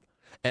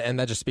and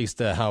that just speaks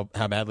to how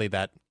badly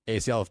that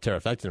ACL tear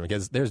affected him,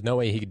 because there's no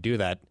way he could do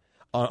that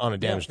on a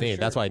damaged knee. Sure.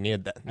 That's why I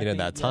needed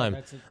that time.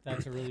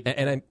 That's a really good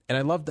and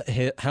I loved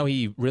how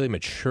he really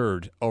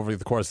matured over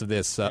the course of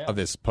this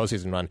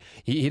postseason run.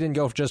 He didn't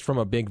go just from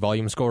a big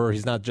volume scorer.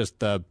 He's not just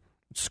the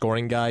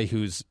scoring guy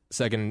who's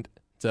second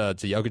to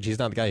Jokic. He's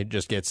not the guy who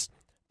just gets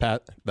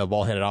the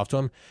ball handed off to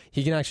him.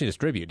 He can actually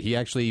distribute. He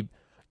actually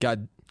got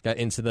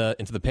into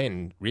the paint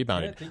and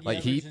rebounded.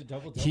 He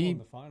double in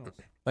the finals.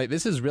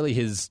 This is really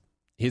his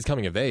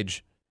coming of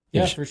age.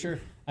 Yeah, for sure.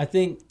 I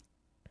think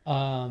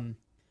I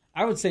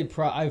would say if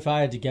I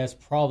had to guess,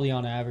 probably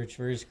on average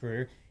for his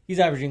career, he's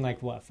averaging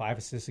 5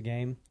 assists a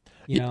game.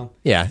 Yeah,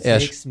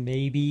 6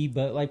 maybe,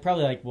 but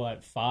probably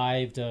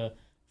 5 to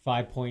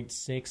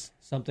 5.6,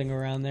 something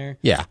around there.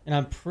 Yeah. And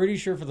I'm pretty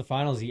sure for the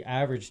finals he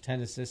averaged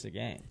 10 assists a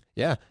game.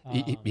 Yeah.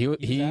 He was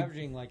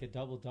averaging a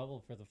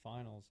double-double for the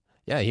finals.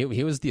 Yeah,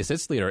 he was the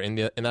assist leader in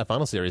that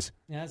final series.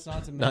 And that's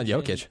not to Not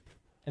mention, Jokic.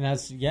 And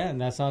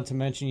that's not to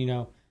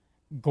mention,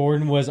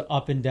 Gordon was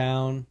up and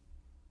down.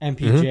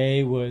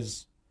 MPJ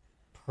was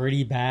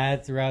pretty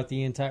bad throughout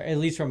the entire, at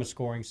least from a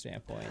scoring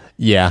standpoint.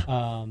 Yeah.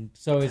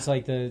 So it's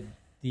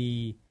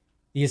the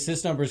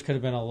assist numbers could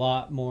have been a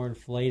lot more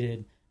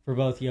inflated for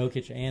both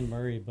Jokic and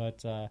Murray,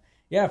 but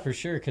yeah, for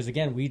sure. Because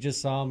again, we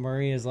just saw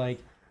Murray as all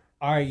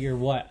right, you're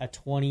what, a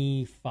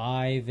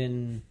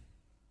 25-5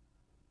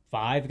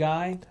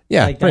 guy?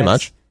 Yeah, pretty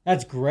much.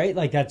 That's great.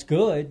 That's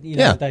good.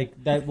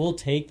 That we'll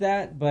take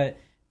that, but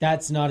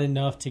that's not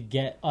enough to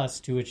get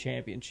us to a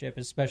championship,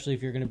 especially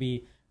if you're going to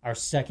be our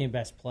second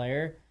best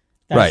player.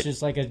 That's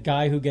just a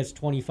guy who gets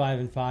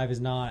 25-5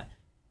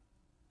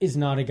 is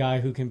not a guy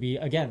who can be,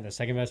 again, the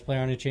second best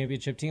player on a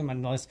championship team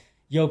unless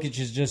Jokic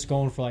is just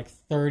going for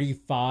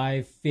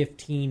 35,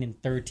 15,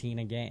 and 13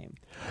 a game,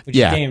 which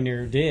he damn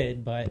near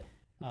did. But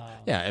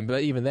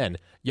but even then,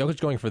 Jokic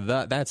going for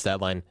that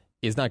stat line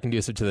is not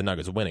conducive to the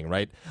Nuggets winning,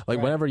 right?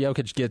 Whenever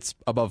Jokic gets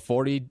above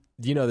 40,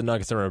 the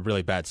Nuggets are in a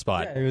really bad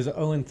spot. Yeah, it was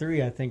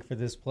 0-3, I think, for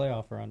this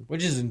playoff run,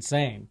 which is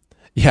insane.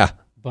 Yeah,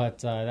 but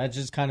that's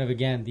just kind of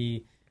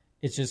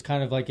it's just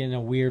kind of in a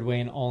weird way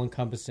an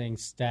all-encompassing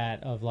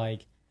stat of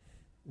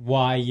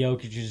why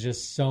Jokic is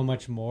just so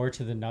much more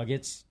to the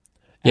Nuggets.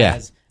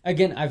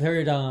 Again, I've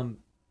heard, I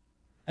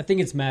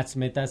think it's Matt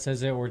Smith that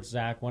says it, or it's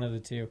Zach, one of the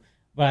two.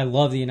 But I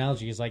love the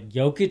analogy. It's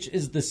Jokic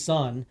is the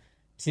sun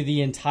to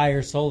the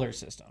entire solar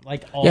system.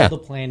 All the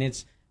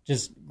planets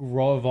just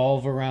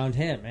revolve around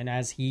him. And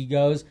as he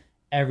goes,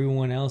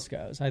 everyone else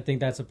goes. I think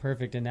that's a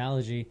perfect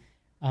analogy.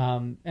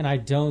 And I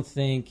don't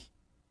think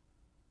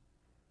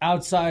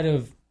outside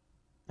of,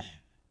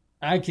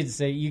 I could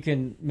say you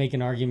can make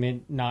an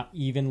argument not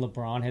even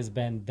LeBron has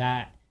been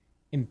that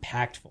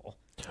impactful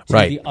to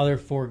the other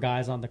 4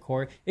 guys on the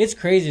court. It's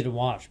crazy to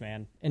watch,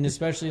 man. And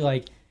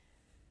especially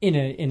in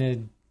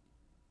a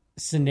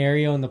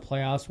scenario in the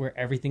playoffs where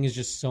everything is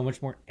just so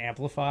much more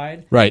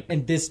amplified. Right.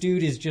 And this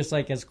dude is just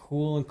as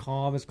cool and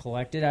calm, as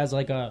collected as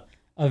a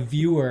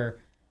viewer.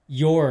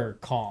 You're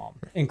calm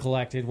and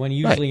collected when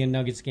usually in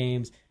Nuggets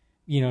games,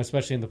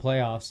 especially in the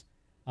playoffs,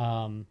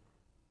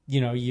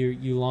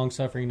 you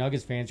long-suffering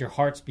Nuggets fans, your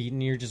heart's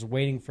beating. You're just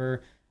waiting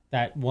for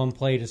that one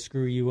play to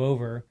screw you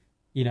over,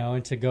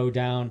 and to go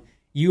down.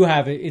 You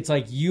have it. It's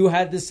you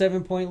had the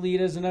 7-point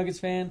lead as a Nuggets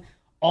fan.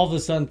 All of a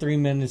sudden, 3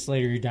 minutes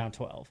later, you're down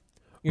 12.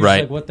 You're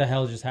just what the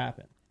hell just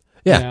happened?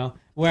 Yeah. You know?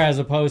 Whereas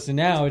opposed to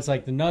now, it's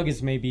like the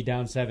Nuggets may be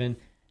down 7.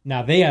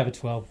 Now they have a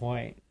 12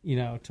 point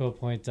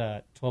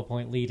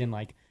lead in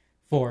like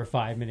 4 or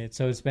 5 minutes.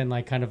 So it's been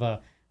like kind of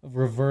a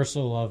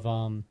reversal of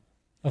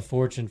a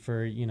fortune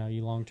for, you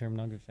long-term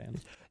Nugget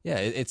fans. Yeah,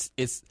 it's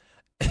it's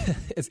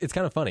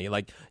kind of funny.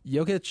 Like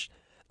Jokic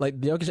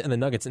and the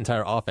Nuggets'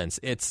 entire offense,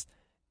 it's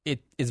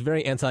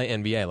very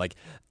anti-NBA. Like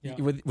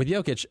with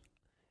Jokic,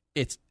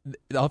 the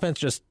offense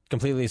just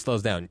completely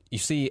slows down. You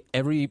see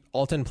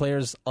all 10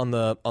 players on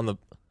the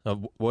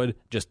wood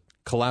just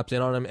collapse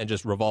in on him and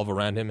just revolve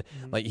around him.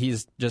 Mm-hmm. Like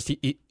he's just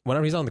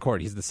whenever he's on the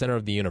court, he's the center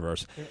of the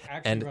universe. They're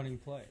actually running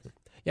plays.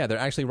 Yeah, they're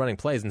actually running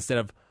plays instead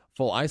of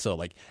full ISO.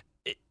 Like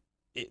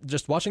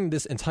just watching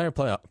this entire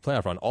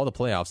playoff run, all the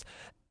playoffs,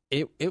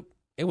 it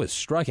was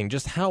striking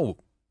just how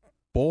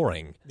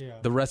boring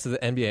the rest of the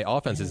NBA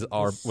offenses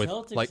are with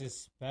Celtics like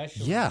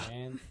especially,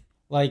 man.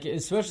 Like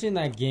especially in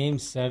that game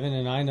 7,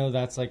 and I know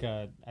that's like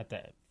at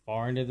the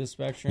far end of the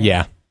spectrum.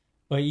 Yeah.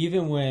 But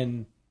even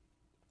when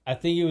I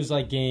think it was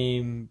like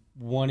game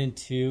 1 and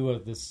 2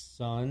 of the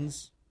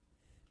Suns.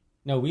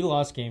 No, we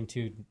lost game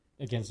 2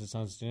 against the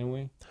Suns, didn't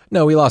we?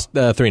 No, we lost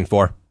 3 and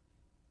 4.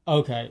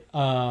 Okay.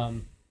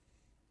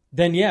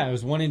 Then it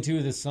was 1 and 2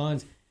 of the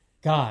Suns.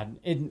 God,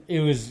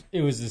 it was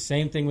the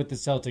same thing with the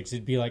Celtics.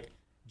 It'd be like,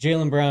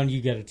 Jaylen Brown,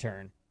 you get a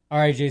turn. All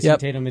right, Jason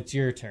Tatum, it's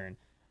your turn.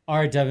 All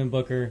right, Devin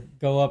Booker,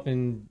 go up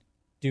and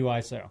do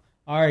ISO.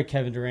 All right,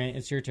 Kevin Durant,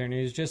 it's your turn.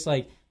 It was just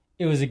like,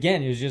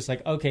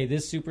 okay,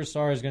 this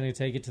superstar is going to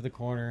take it to the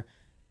corner,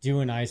 do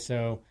an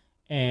ISO,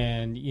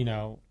 and,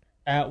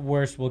 at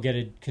worst, we'll get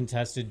a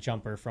contested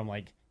jumper from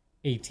like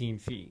 18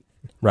 feet.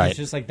 Right. It's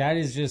just like, that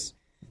is just,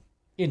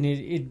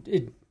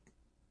 it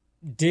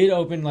did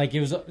open, like,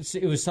 it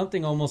was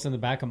something almost in the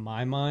back of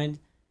my mind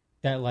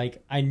that,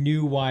 like, I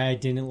knew why I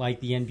didn't like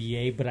the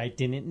NBA, but I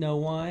didn't know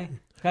why.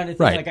 Kind of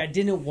thing. Right. Like, I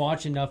didn't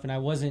watch enough, and I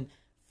wasn't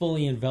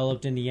fully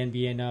enveloped in the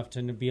NBA enough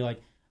to be like,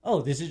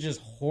 oh, this is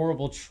just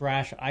horrible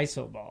trash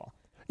ISO ball.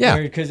 Yeah.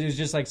 Because it was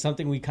just, like,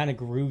 something we kind of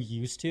grew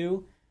used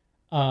to.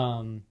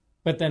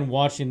 But then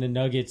watching the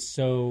Nuggets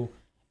so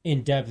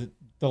in-depth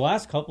the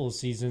last couple of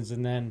seasons,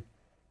 and then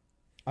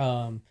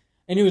and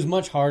it was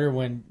much harder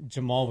when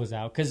Jamal was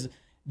out, because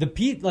the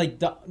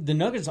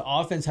Nuggets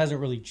offense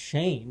hasn't really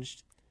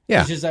changed.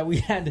 Yeah. It's just that we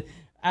had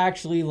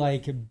actually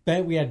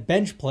we had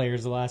bench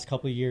players the last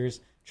couple of years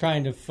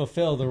trying to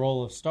fulfill the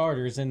role of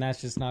starters, and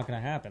that's just not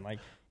going to happen. Like,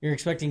 you're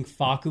expecting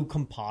Facu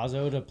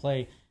Campazzo to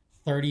play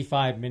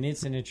 35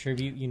 minutes and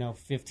attribute,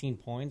 15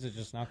 points. It's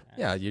just not going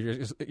to happen.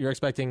 Yeah, you're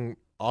expecting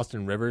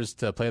Austin Rivers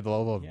to play at the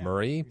level of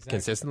Murray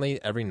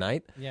consistently every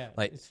night. Yeah,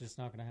 like, it's just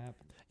not going to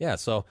happen. Yeah,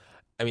 so,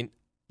 I mean,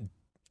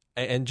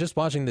 and just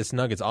watching this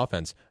Nuggets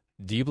offense,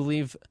 do you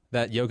believe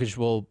that Jokic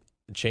will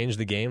change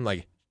the game?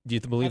 Like, do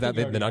you believe that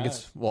the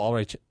Nuggets will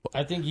already?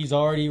 I think he's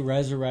already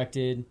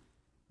resurrected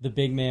the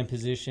big man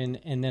position,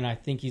 and then I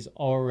think he's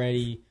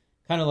already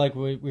kind of like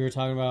we were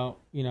talking about.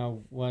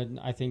 When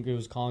I think it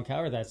was Colin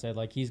Cowherd that said,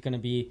 like, he's going to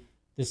be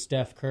the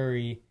Steph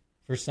Curry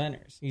for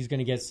centers. He's going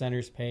to get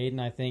centers paid,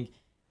 and I think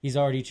he's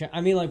already.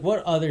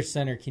 What other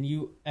center can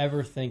you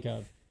ever think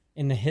of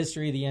in the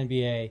history of the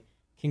NBA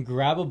can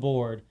grab a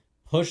board,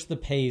 push the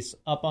pace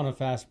up on a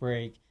fast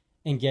break,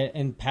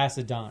 and pass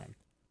a dime?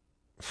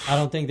 I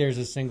don't think there's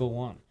a single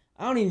one.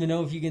 I don't even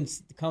know if you can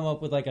come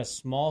up with like a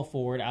small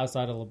forward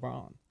outside of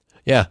LeBron.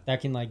 Yeah,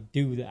 that can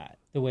do that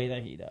the way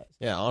that he does.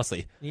 Yeah,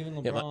 honestly, even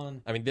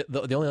LeBron. I mean,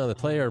 the only other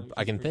player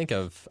I can think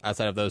of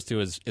outside of those two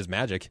is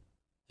Magic,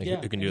 who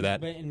can do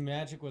that. But in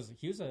Magic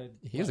he was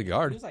a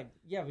guard. He was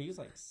but he was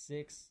like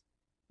 6.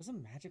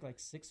 Wasn't Magic like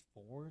 6'4",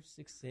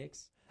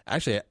 6'6"?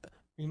 Actually,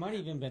 he might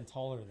have even been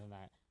taller than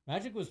that.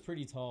 Magic was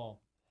pretty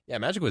tall. Yeah,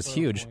 Magic was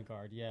huge. Point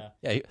guard, yeah.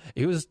 Yeah,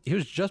 he was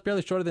just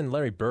barely shorter than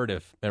Larry Bird,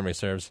 if memory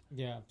serves.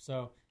 Yeah,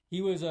 so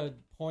he was a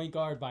point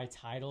guard by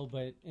title,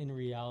 but in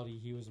reality,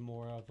 he was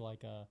more of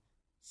like a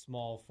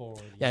small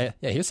forward. Yeah,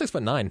 he was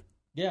 6'9".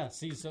 Yeah,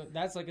 see, so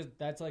that's like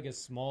a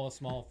small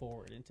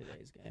forward in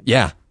today's game.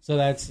 Yeah. So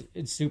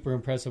it's super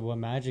impressive what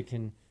Magic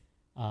can.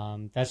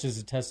 That's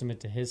just a testament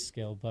to his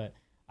skill, but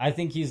I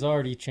think he's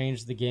already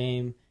changed the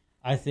game.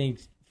 I think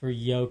for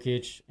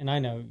Jokic, and I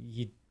know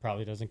he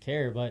probably doesn't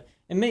care, but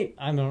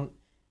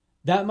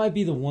that might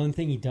be the one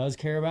thing he does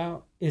care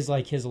about is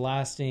like his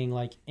lasting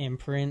like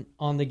imprint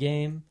on the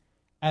game.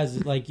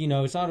 As like,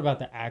 it's not about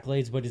the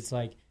accolades, but it's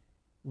like,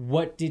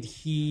 what did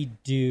he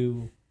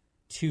do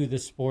to the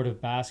sport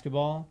of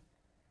basketball,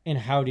 and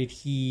how did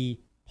he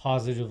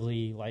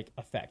positively like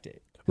affect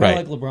it? Kind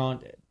of like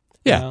LeBron did.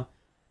 Yeah.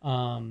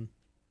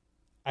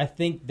 I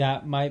think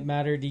that might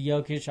matter to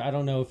Jokic. I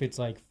don't know if it's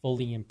like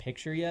fully in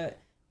picture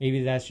yet.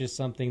 Maybe that's just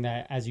something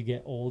that as you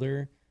get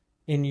older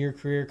in your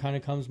career kind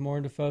of comes more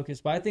into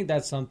focus. But I think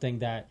that's something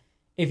that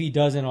if he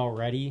doesn't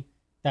already,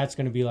 that's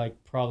going to be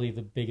like probably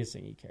the biggest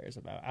thing he cares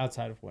about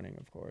outside of winning,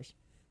 of course.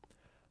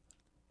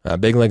 A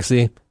big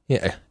legacy.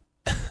 Yeah.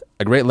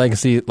 A great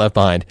legacy left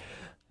behind.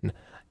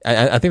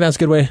 I think that's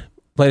a good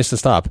place to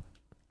stop.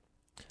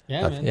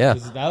 Yeah, man. Yeah.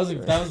 That was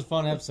a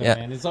fun episode,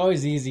 man. It's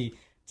always easy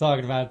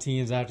talking about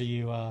teams after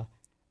you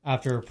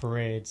after a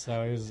parade.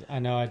 So it was. I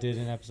know I did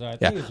an episode. I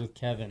think it was with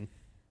Kevin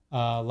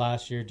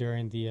last year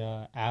during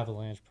the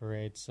Avalanche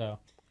parade. So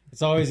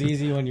it's always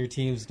easy when your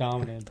team's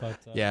dominant. But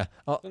Yeah.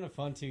 it's been a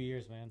fun 2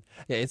 years, man.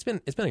 Yeah, it's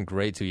been a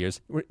great 2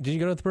 years. Did you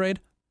go to the parade?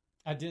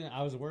 I didn't.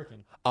 I was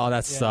working. Oh, that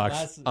Yeah,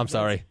 sucks. I'm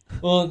sorry.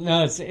 Well,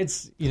 no, it's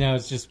it's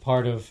just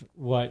part of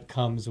what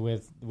comes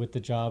with the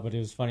job. But it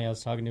was funny. I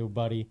was talking to a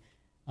buddy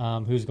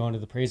who's going to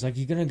the parade. He's like,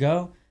 "You gonna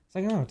go?" It's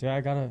like, "No, dude,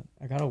 I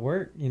gotta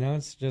work."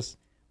 It's just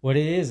what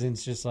it is. And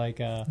it's just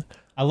like I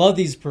love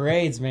these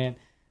parades, man,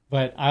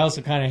 but I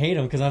also kind of hate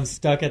them because I'm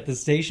stuck at the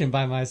station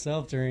by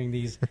myself during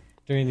these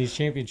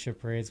championship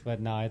parades.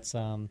 But no,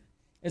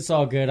 it's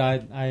all good.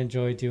 I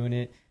enjoy doing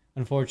it.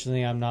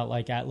 Unfortunately, I'm not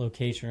like at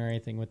location or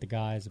anything with the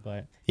guys,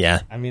 but Yeah.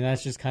 I mean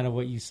that's just kind of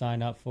what you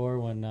sign up for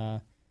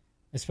when,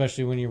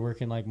 especially when you're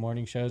working like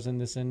morning shows in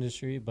this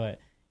industry. But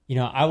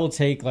I will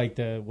take like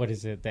the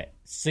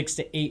 6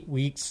 to 8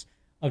 weeks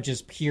of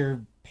just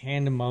pure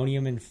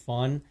pandemonium and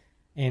fun,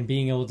 and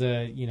being able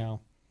to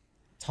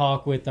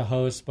talk with the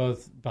hosts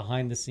both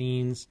behind the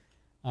scenes,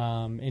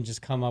 and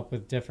just come up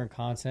with different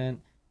content.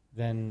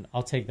 Then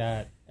I'll take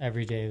that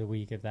every day of the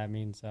week if that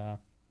means.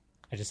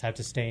 I just have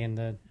to stay in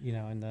the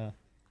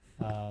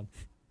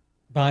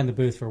behind the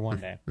booth for one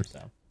day.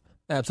 So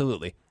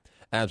Absolutely.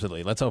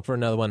 Let's hope for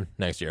another one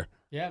next year.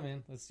 yeah,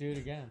 man, let's do it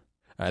again.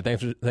 All right.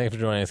 Thanks for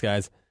joining us,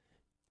 guys.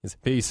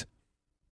 Peace.